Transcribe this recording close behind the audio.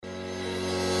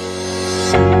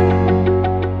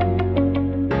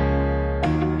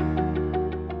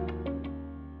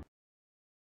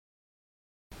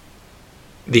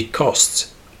The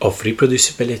Costs of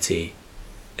Reproducibility,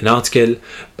 an article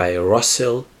by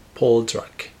Russell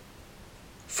Poldrack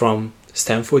from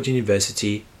Stanford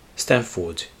University,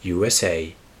 Stanford,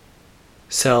 USA,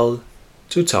 Cell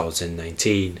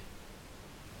 2019.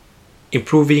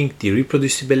 Improving the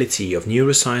reproducibility of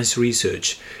neuroscience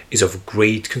research is of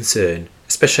great concern,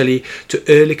 especially to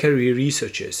early career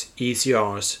researchers,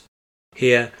 ECRs.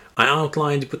 Here, I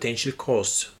outline the potential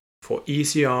costs for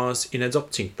ECRs in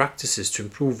adopting practices to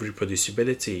improve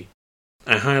reproducibility.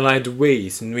 I highlight the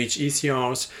ways in which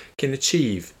ECRs can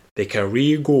achieve their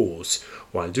career goals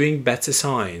while doing better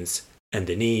science and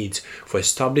the need for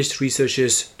established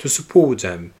researchers to support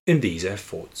them in these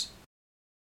efforts.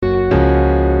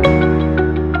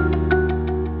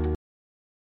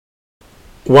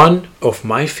 One of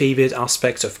my favorite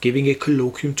aspects of giving a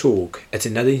colloquium talk at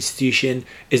another institution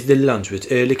is the lunch with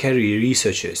early career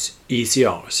researchers,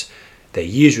 ECRs, that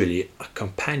usually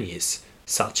accompanies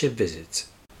such a visit.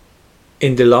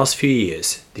 In the last few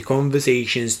years, the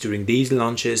conversations during these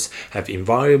lunches have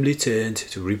invariably turned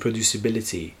to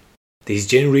reproducibility. This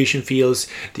generation feels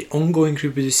the ongoing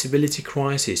reproducibility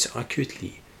crisis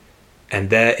acutely, and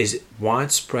there is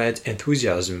widespread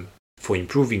enthusiasm for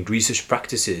improving research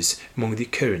practices among the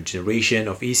current generation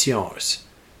of ECRs.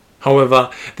 However,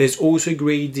 there is also a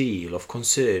great deal of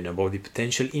concern about the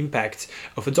potential impact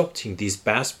of adopting these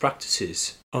best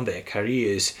practices on their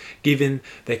careers, given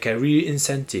their career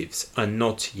incentives are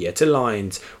not yet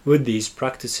aligned with these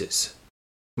practices.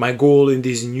 My goal in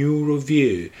this new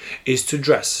review is to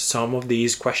address some of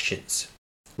these questions,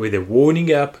 with a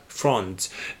warning up front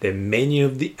that many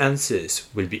of the answers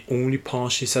will be only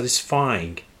partially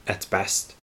satisfying at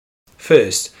best.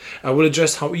 First, I will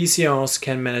address how ECRs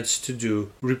can manage to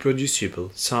do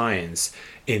reproducible science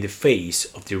in the face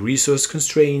of the resource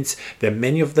constraints that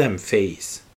many of them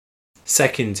face.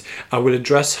 Second, I will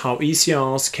address how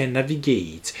ECRs can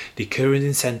navigate the current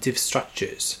incentive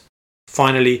structures.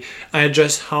 Finally, I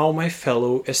address how my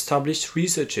fellow established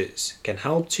researchers can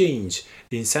help change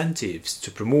the incentives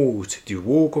to promote the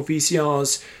work of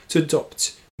ECRs to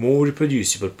adopt more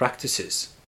reproducible practices.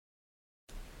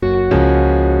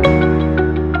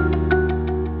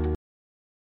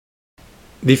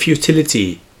 The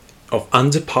futility of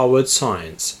underpowered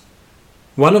science.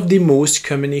 One of the most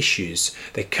common issues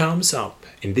that comes up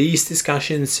in these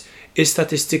discussions is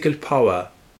statistical power.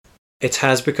 It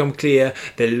has become clear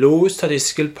that low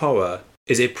statistical power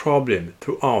is a problem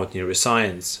throughout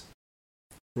neuroscience.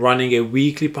 Running a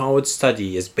weakly powered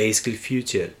study is basically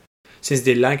futile, since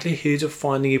the likelihood of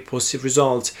finding a positive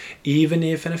result, even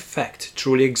if an effect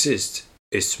truly exists,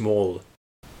 is small.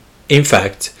 In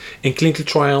fact, in clinical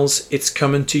trials, it's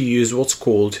common to use what's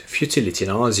called futility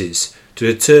analysis to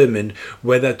determine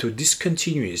whether to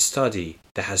discontinue a study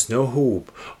that has no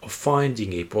hope of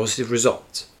finding a positive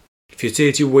result.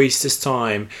 Futility wastes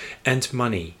time and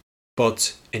money,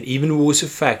 but an even worse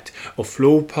effect of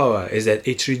low power is that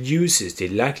it reduces the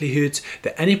likelihood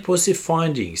that any positive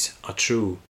findings are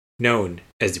true, known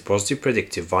as the positive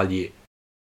predictive value.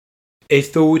 A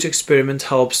thought experiment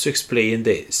helps to explain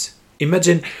this.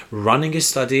 Imagine running a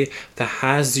study that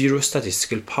has zero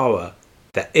statistical power.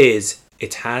 That is,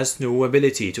 it has no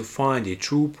ability to find a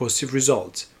true positive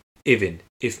result, even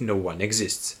if no one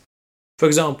exists. For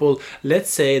example,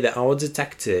 let's say that our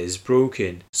detector is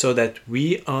broken so that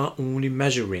we are only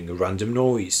measuring random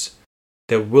noise.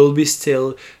 There will be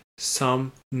still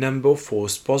some number of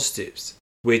false positives,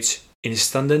 which in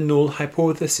standard null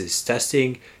hypothesis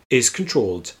testing is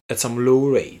controlled at some low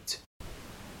rate.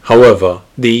 However,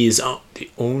 these are the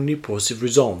only positive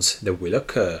results that will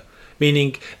occur,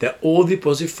 meaning that all the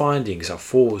positive findings are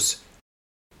false.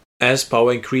 As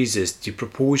power increases, the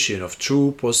proportion of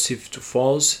true positive to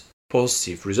false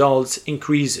positive results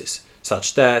increases,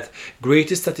 such that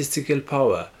greater statistical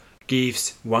power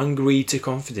gives one greater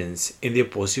confidence in the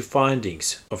positive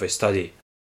findings of a study.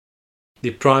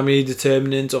 The primary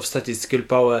determinant of statistical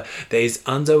power that is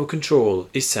under our control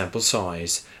is sample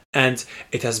size, and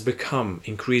it has become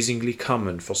increasingly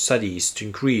common for studies to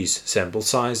increase sample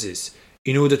sizes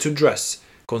in order to address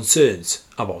concerns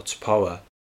about power.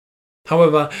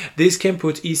 However, this can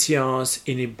put ECRs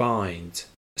in a bind,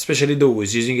 especially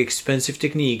those using expensive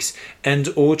techniques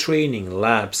and/or training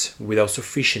labs without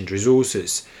sufficient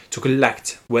resources to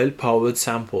collect well-powered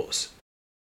samples.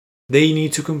 They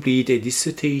need to complete a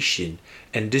dissertation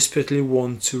and desperately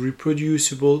want to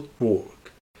reproducible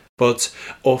work, but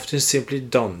often simply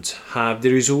don't have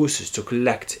the resources to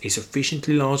collect a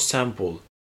sufficiently large sample.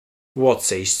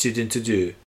 What's a student to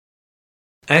do?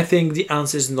 I think the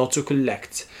answer is not to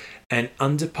collect an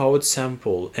underpowered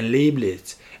sample and label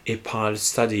it a pilot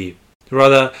study,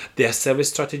 Rather, they are several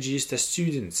strategies that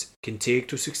students can take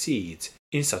to succeed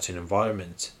in such an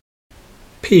environment.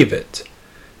 Pivot.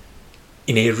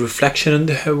 In a reflection on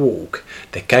her work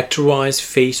that characterized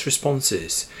phase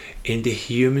responses in the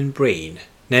human brain,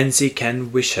 Nancy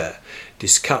Can Wisher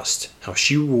discussed how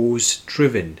she was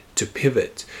driven to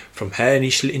pivot from her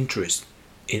initial interest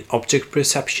in object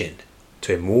perception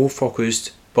to a more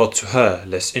focused, but to her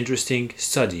less interesting,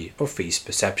 study of phase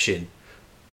perception.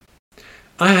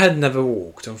 I had never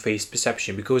worked on phase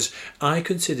perception because I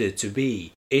considered it to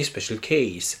be a special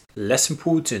case, less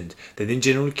important than the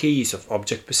general case of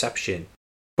object perception.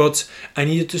 But I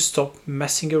needed to stop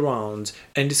messing around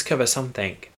and discover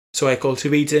something, so I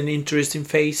cultivated an interest in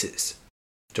phases.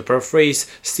 To paraphrase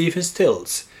Stephen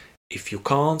Stills, if you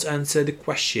can't answer the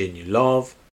question you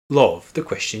love, love the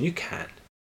question you can.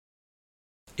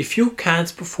 If you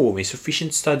can't perform a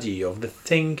sufficient study of the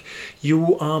thing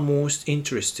you are most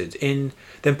interested in,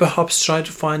 then perhaps try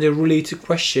to find a related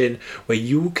question where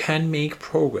you can make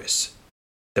progress.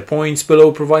 The points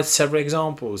below provide several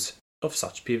examples of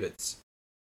such pivots.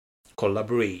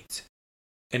 Collaborate.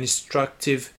 An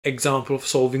instructive example of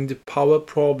solving the power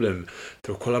problem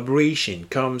through collaboration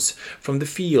comes from the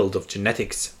field of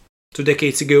genetics. 2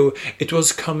 decades ago, it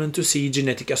was common to see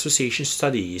genetic association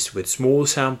studies with small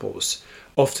samples,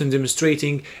 often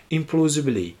demonstrating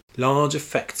implausibly large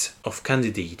effects of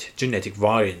candidate genetic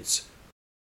variants.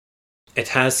 It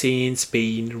has since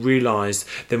been realized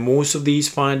that most of these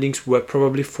findings were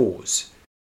probably false.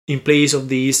 In place of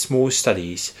these small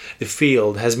studies, the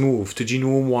field has moved to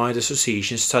genome-wide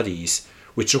association studies,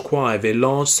 which require very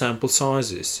large sample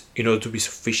sizes in order to be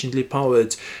sufficiently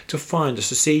powered to find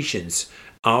associations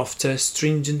after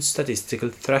stringent statistical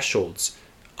thresholds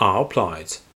are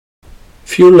applied.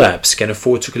 Few labs can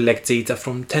afford to collect data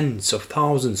from tens of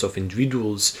thousands of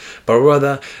individuals, but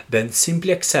rather than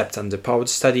simply accept underpowered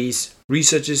studies,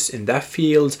 researchers in that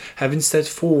field have instead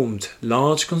formed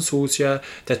large consortia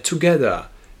that together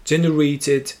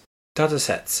generated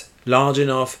datasets large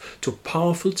enough to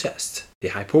powerfully test the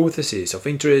hypothesis of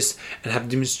interest and have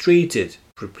demonstrated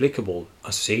replicable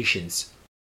associations.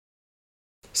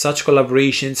 Such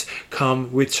collaborations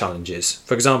come with challenges.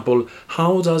 For example,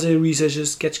 how does a researcher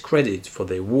get credit for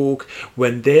their work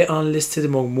when they are listed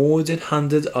among more than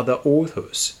 100 other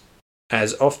authors,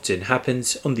 as often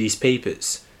happens on these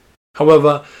papers?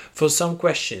 However, for some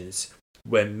questions,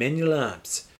 where many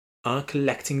labs are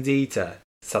collecting data,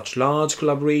 such large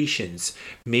collaborations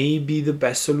may be the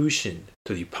best solution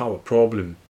to the power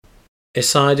problem. A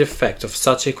side effect of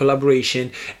such a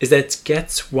collaboration is that it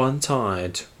gets one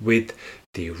tied with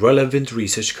the relevant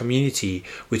research community,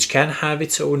 which can have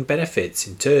its own benefits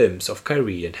in terms of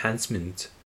career enhancement.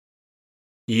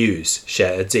 Use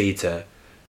shared data.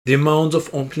 The amount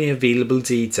of openly available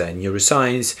data in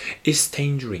neuroscience is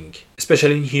staggering,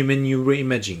 especially in human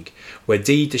neuroimaging, where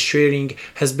data sharing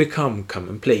has become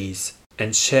commonplace,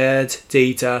 and shared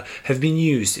data have been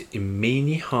used in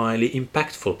many highly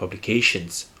impactful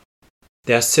publications.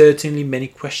 There are certainly many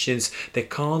questions that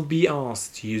can't be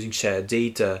asked using shared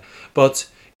data, but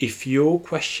if your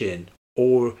question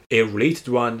or a related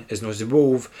one, as noted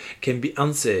above, can be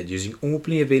answered using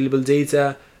openly available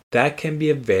data, that can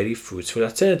be a very fruitful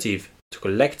alternative to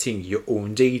collecting your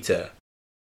own data.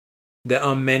 There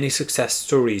are many success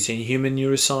stories in human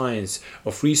neuroscience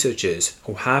of researchers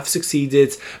who have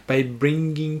succeeded by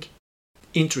bringing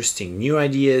interesting new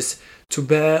ideas to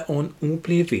bear on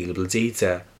openly available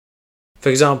data. For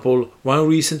example, one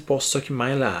recent postdoc in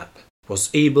my lab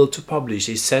was able to publish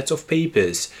a set of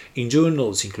papers in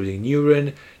journals including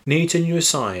Neuron, Nature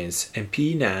Neuroscience, and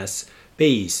PNAS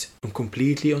based on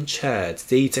completely unshared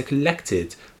data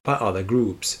collected by other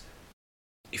groups.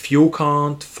 If you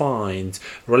can't find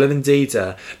relevant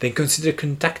data, then consider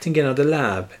contacting another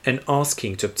lab and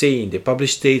asking to obtain the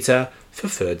published data for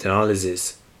further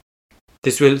analysis.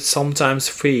 This will sometimes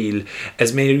fail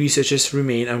as many researchers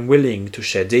remain unwilling to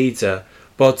share data,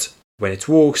 but when it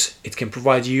works, it can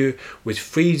provide you with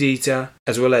free data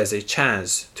as well as a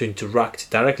chance to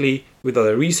interact directly with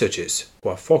other researchers who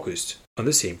are focused on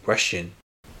the same question.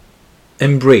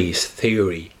 Embrace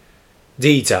theory.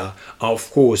 Data are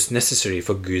of course necessary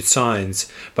for good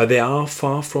science, but they are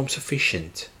far from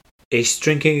sufficient. A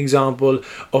striking example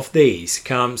of this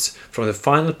comes from the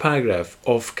final paragraph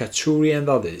of Kachuri and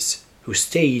others, who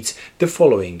state the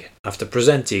following after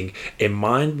presenting a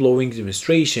mind-blowing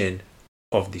demonstration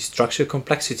of the structural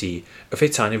complexity of a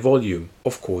tiny volume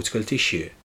of cortical tissue.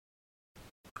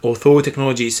 Although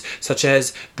technologies such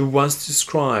as the ones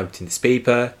described in this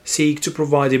paper seek to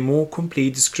provide a more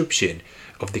complete description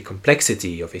of the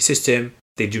complexity of a system,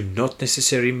 they do not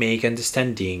necessarily make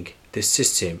understanding this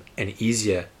system any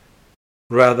easier.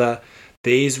 Rather,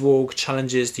 this work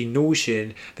challenges the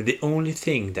notion that the only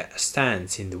thing that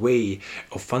stands in the way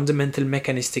of fundamental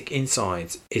mechanistic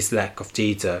insights is lack of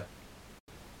data.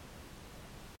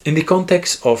 In the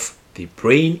context of the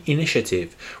Brain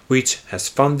Initiative, which has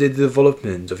funded the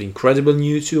development of incredible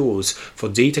new tools for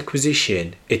data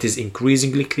acquisition, it is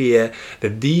increasingly clear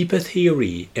that deeper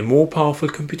theory and more powerful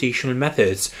computational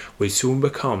methods will soon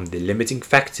become the limiting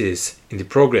factors in the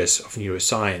progress of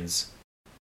neuroscience.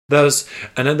 Thus,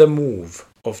 another move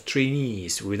of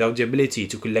trainees without the ability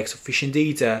to collect sufficient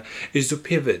data is to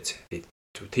pivot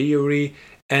to theory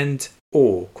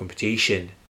and/or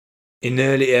computation. In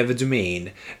nearly every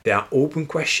domain, there are open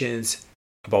questions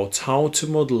about how to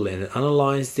model and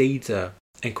analyze data,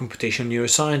 and computational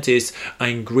neuroscientists are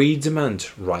in great demand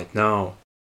right now.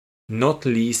 Not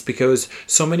least because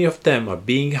so many of them are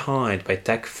being hired by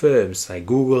tech firms like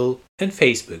Google and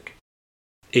Facebook.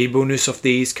 A bonus of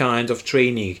this kind of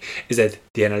training is that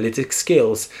the analytic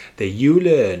skills that you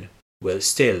learn will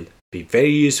still be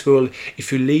very useful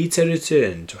if you later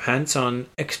return to hands-on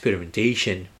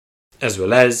experimentation, as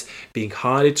well as being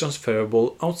highly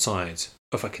transferable outside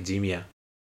of academia.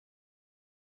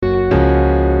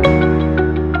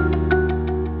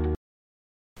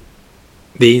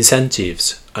 The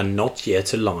incentives are not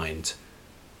yet aligned.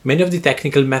 Many of the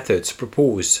technical methods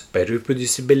proposed by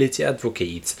reproducibility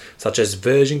advocates, such as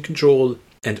version control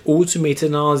and automated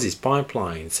analysis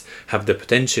pipelines, have the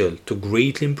potential to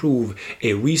greatly improve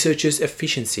a researcher's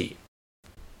efficiency.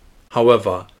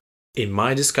 However, in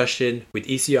my discussion with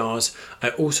ECRs, I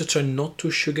also try not to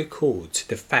sugarcoat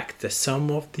the fact that some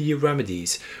of the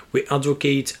remedies we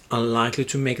advocate are likely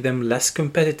to make them less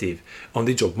competitive on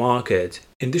the job market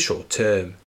in the short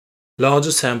term.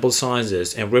 Larger sample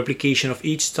sizes and replication of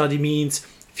each study means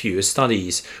fewer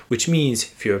studies, which means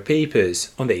fewer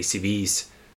papers on the ACVs.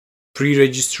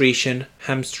 Pre-registration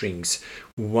hamstrings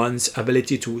one's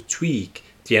ability to tweak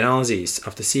the analysis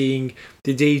after seeing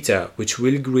the data, which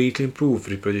will greatly improve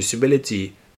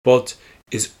reproducibility, but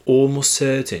is almost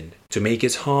certain to make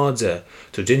it harder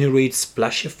to generate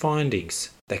splashy findings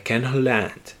that can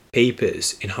land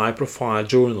papers in high-profile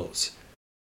journals.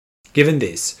 Given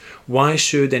this, why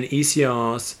should an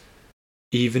ECRs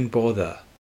even bother?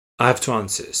 I have two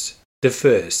answers. The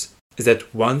first is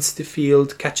that once the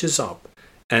field catches up,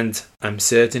 and I'm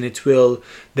certain it will,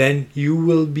 then you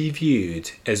will be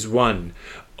viewed as one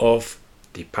of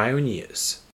the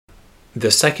pioneers. The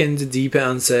second deeper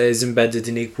answer is embedded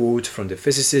in a quote from the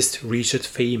physicist Richard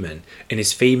Feynman in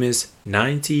his famous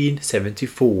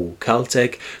 1974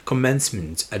 Caltech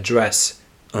commencement address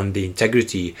on the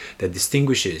integrity that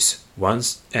distinguishes one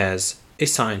as a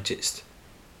scientist.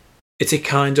 It's a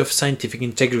kind of scientific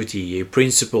integrity, a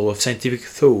principle of scientific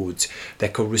thought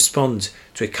that corresponds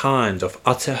to a kind of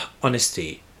utter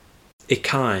honesty, a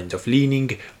kind of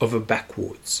leaning over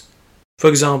backwards. For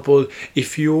example,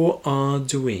 if you are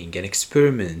doing an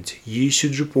experiment, you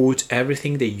should report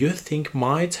everything that you think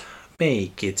might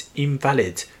make it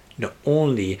invalid, not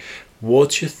only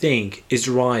what you think is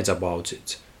right about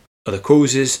it, or the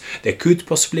causes that could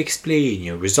possibly explain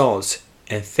your results,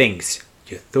 and things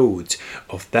you thought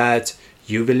of that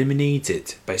you've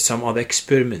eliminated by some other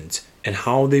experiment and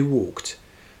how they worked,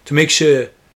 to make sure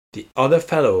the other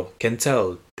fellow can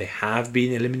tell they have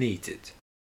been eliminated.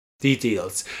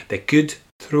 Details that could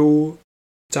throw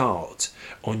doubt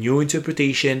on your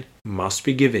interpretation must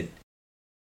be given,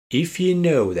 if you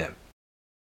know them.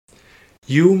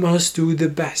 You must do the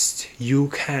best you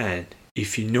can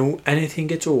if you know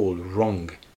anything at all wrong,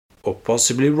 or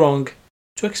possibly wrong,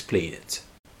 to explain it.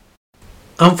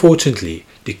 Unfortunately,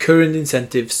 the current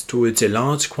incentives towards a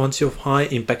large quantity of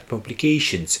high-impact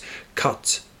publications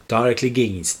cut directly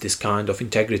against this kind of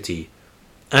integrity.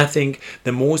 I think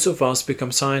that most of us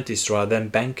become scientists rather than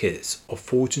bankers or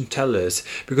fortune tellers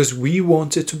because we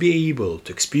wanted to be able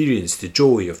to experience the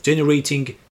joy of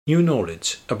generating new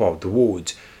knowledge about the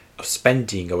world, of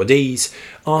spending our days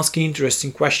asking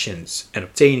interesting questions and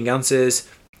obtaining answers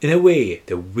in a way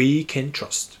that we can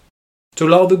trust. To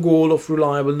allow the goal of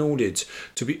reliable knowledge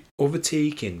to be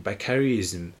overtaken by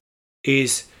careerism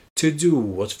is to do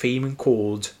what Feynman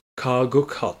called cargo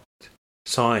cut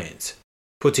science,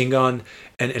 putting on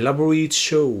an elaborate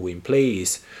show in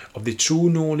place of the true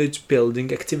knowledge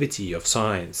building activity of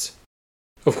science.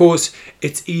 Of course,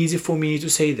 it's easy for me to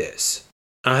say this.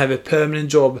 I have a permanent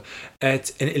job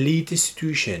at an elite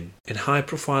institution, and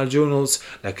high-profile journals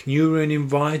like Neuron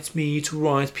invite me to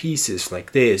write pieces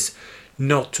like this,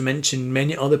 not to mention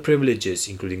many other privileges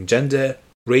including gender,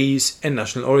 race and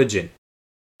national origin.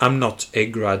 I'm not a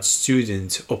grad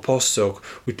student or postdoc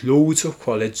with loads of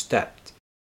college debt.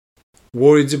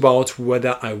 worried about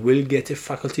whether I will get a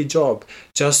faculty job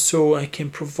just so I can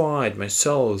provide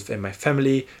myself and my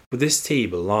family with a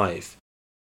stable life.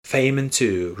 Feynman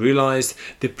too realized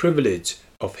the privilege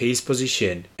of his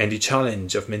position and the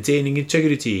challenge of maintaining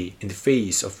integrity in the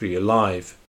face of real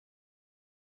life.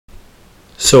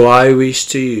 So I wish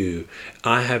to you,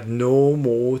 I have no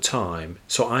more time,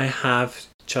 so I have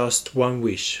just one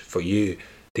wish for you.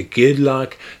 The good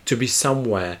luck to be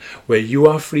somewhere where you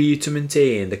are free to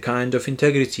maintain the kind of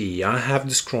integrity I have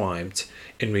described,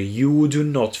 and where you do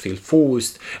not feel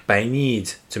forced by a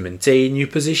need to maintain your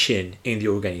position in the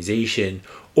organization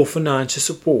or financial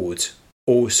support,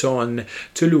 or so on,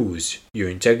 to lose your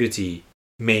integrity.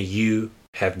 May you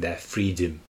have that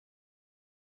freedom.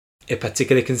 A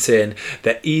particular concern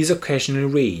that is occasionally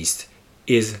raised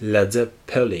is ladder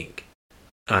pulling,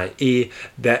 i.e.,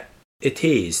 that it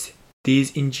is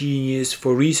disingenuous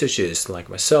for researchers like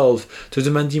myself to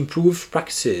demand improved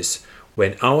practices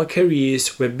when our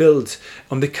careers were built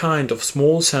on the kind of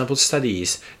small sample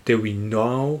studies that we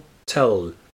now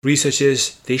tell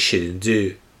researchers they shouldn't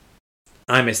do.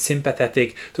 I'm as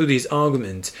sympathetic to this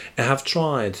argument and have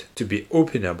tried to be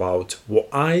open about what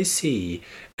I see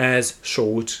as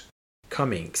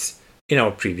shortcomings in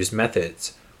our previous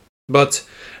methods. But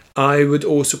I would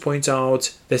also point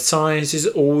out that science is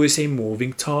always a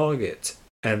moving target,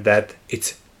 and that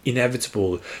it's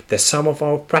inevitable that some of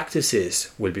our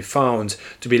practices will be found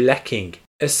to be lacking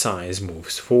as science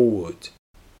moves forward.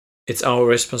 It's our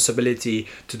responsibility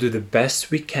to do the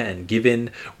best we can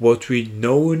given what we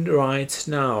know right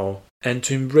now and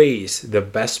to embrace the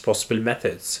best possible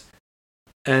methods.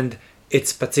 And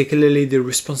it's particularly the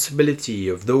responsibility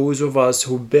of those of us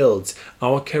who build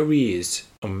our careers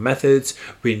on methods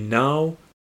we now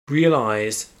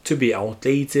realize to be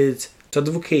outdated to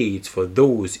advocate for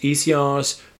those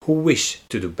ECRs who wish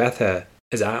to do better,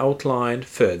 as I outlined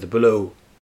further below.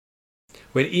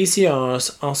 When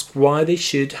ECRs ask why they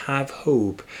should have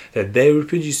hope that their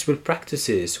reproducible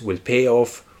practices will pay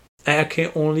off, I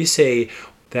can only say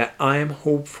that I am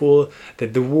hopeful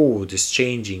that the world is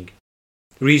changing.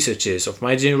 Researchers of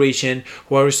my generation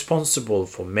who are responsible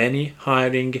for many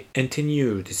hiring and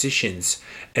tenure decisions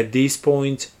at this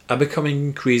point are becoming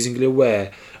increasingly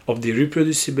aware of the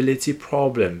reproducibility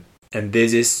problem, and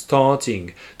this is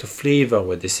starting to flavor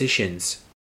our decisions.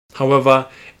 However,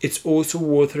 it's also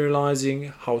worth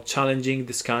realizing how challenging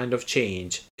this kind of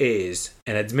change is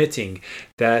and admitting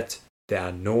that there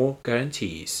are no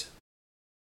guarantees.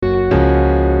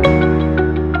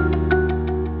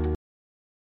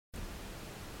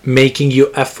 Making your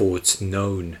efforts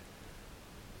known.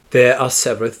 There are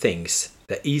several things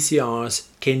that ECRs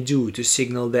can do to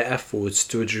signal their efforts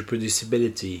towards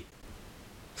reproducibility.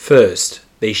 First,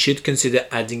 they should consider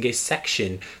adding a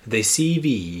section to their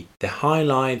CV that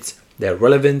highlights their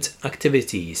relevant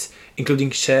activities, including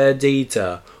shared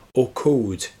data or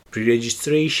code,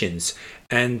 pre-registrations,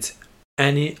 and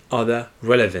any other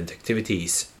relevant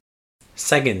activities.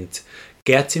 Second,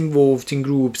 get involved in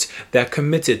groups that are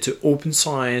committed to open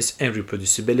science and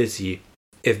reproducibility.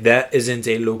 If there isn't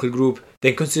a local group,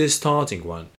 then consider starting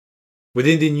one.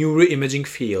 Within the neuroimaging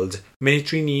field, many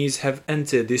trainees have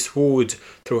entered this world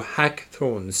through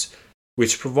hackathons,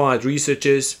 which provide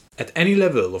researchers at any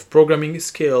level of programming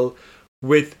skill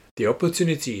with the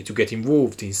opportunity to get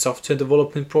involved in software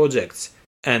development projects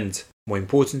and, more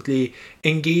importantly,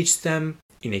 engage them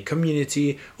in a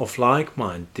community of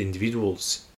like-minded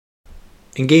individuals.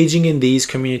 Engaging in these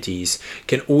communities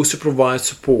can also provide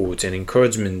support and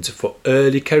encouragement for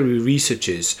early career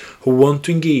researchers who want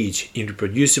to engage in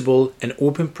reproducible and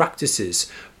open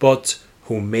practices, but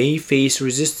who may face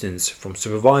resistance from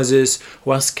supervisors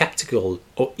who are skeptical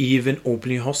or even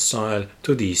openly hostile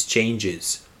to these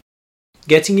changes.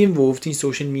 Getting involved in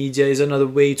social media is another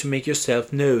way to make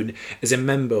yourself known as a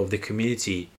member of the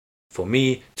community. For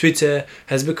me, Twitter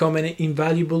has become an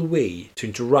invaluable way to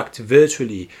interact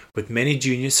virtually with many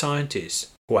junior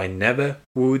scientists who I never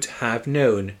would have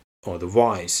known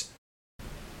otherwise.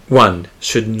 One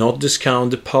should not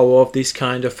discount the power of this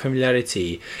kind of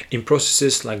familiarity in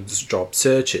processes like job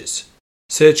searches.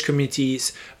 Search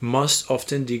committees must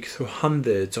often dig through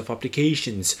hundreds of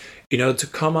applications in order to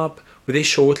come up with a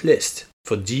short list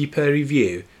for deeper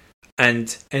review,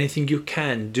 and anything you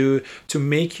can do to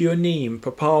make your name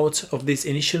pop out of this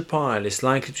initial pile is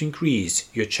likely to increase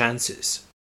your chances.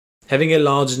 Having a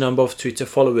large number of Twitter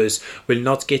followers will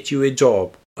not get you a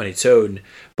job on its own,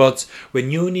 but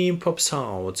when your name pops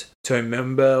out to a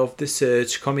member of the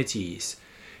search committees,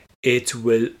 it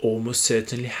will almost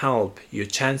certainly help your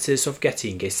chances of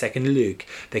getting a second look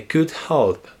that could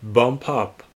help bump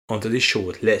up onto the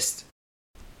short list.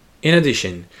 In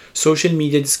addition, social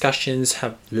media discussions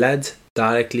have led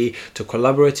directly to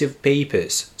collaborative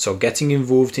papers, so getting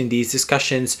involved in these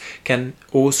discussions can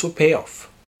also pay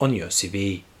off on your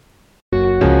CV.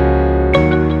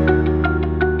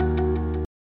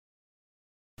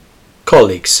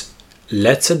 Colleagues,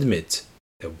 let's admit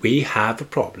that we have a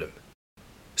problem.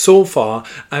 So far,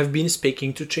 I've been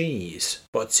speaking to trainees,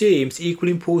 but it seems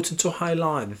equally important to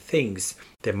highlight the things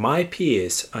that my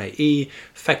peers, i.e.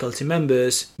 faculty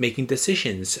members making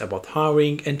decisions about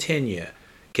hiring and tenure,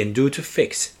 can do to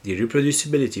fix the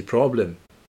reproducibility problem.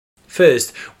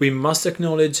 First, we must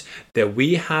acknowledge that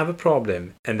we have a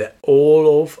problem and that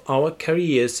all of our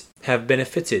careers have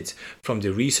benefited from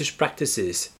the research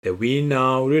practices that we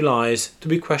now realize to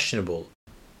be questionable.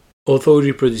 Although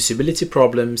reproducibility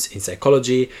problems in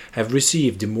psychology have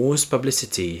received the most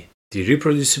publicity, the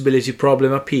reproducibility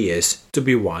problem appears to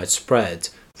be widespread.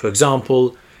 For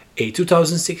example, a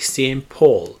 2016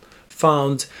 poll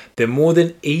found that more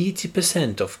than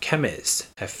 80% of chemists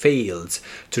have failed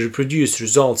to reproduce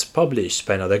results published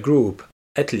by another group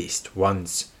at least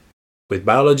once, with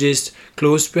biologists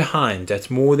close behind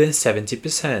at more than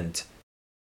 70%.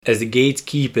 As the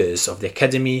gatekeepers of the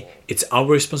academy, it's our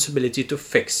responsibility to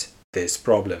fix this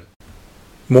problem.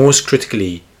 Most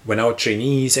critically, when our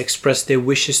trainees express their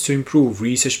wishes to improve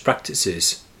research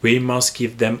practices, we must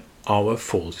give them our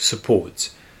full support.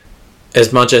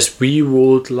 As much as we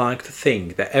would like to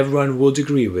think that everyone would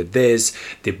agree with this,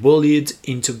 the bullied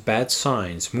into bad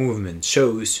science movement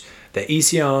shows that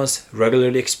ECRs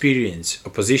regularly experience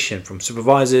opposition from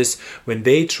supervisors when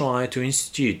they try to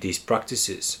institute these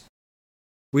practices.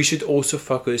 We should also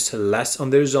focus less on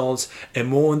the results and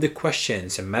more on the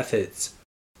questions and methods.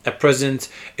 At present,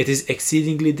 it is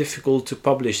exceedingly difficult to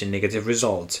publish a negative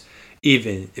result,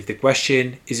 even if the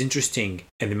question is interesting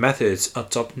and the methods are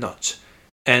top-notch.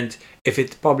 And if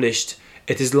it's published,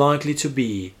 it is likely to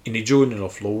be in a journal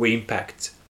of low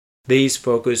impact. This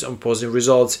focus on positive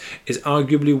results is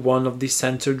arguably one of the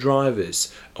central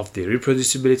drivers of the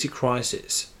reproducibility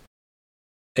crisis.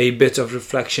 A bit of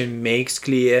reflection makes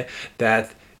clear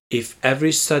that if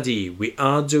every study we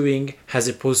are doing has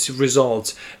a positive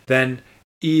result, then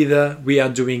either we are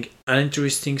doing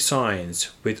uninteresting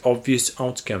science with obvious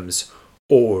outcomes,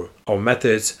 or our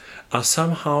methods are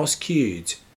somehow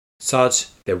skewed, such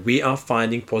that we are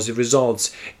finding positive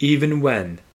results even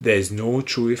when there is no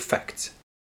true effect,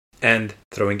 and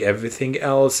throwing everything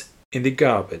else in the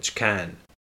garbage can.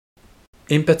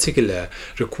 In particular,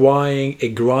 requiring a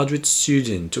graduate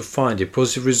student to find a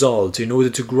positive result in order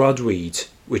to graduate,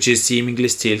 which is seemingly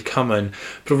still common,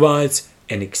 provides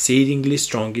an exceedingly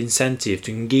strong incentive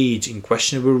to engage in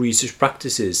questionable research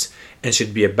practices and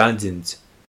should be abandoned.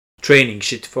 Training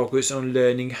should focus on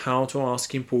learning how to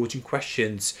ask important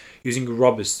questions using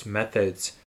robust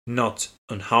methods, not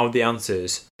on how the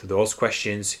answers to those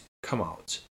questions come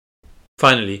out.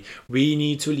 Finally, we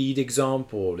need to lead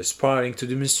example, aspiring to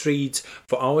demonstrate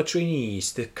for our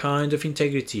trainees the kind of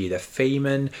integrity that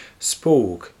Feynman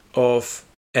spoke of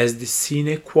as the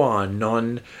sine qua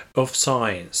non of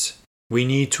science. We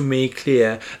need to make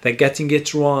clear that getting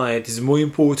it right is more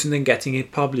important than getting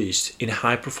it published in a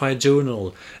high-profile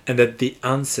journal, and that the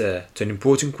answer to an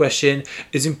important question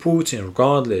is important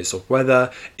regardless of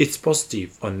whether it's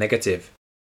positive or negative.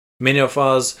 Many of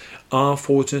us are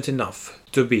fortunate enough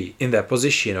to be in that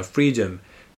position of freedom,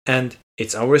 and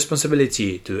it's our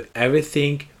responsibility to do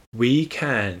everything we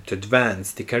can to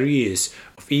advance the careers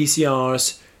of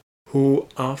ECRs who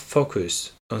are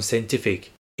focused on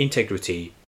scientific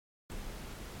integrity.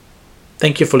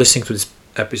 Thank you for listening to this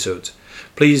episode.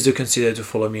 Please do consider to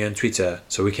follow me on Twitter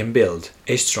so we can build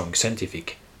a strong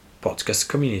scientific podcast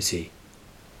community.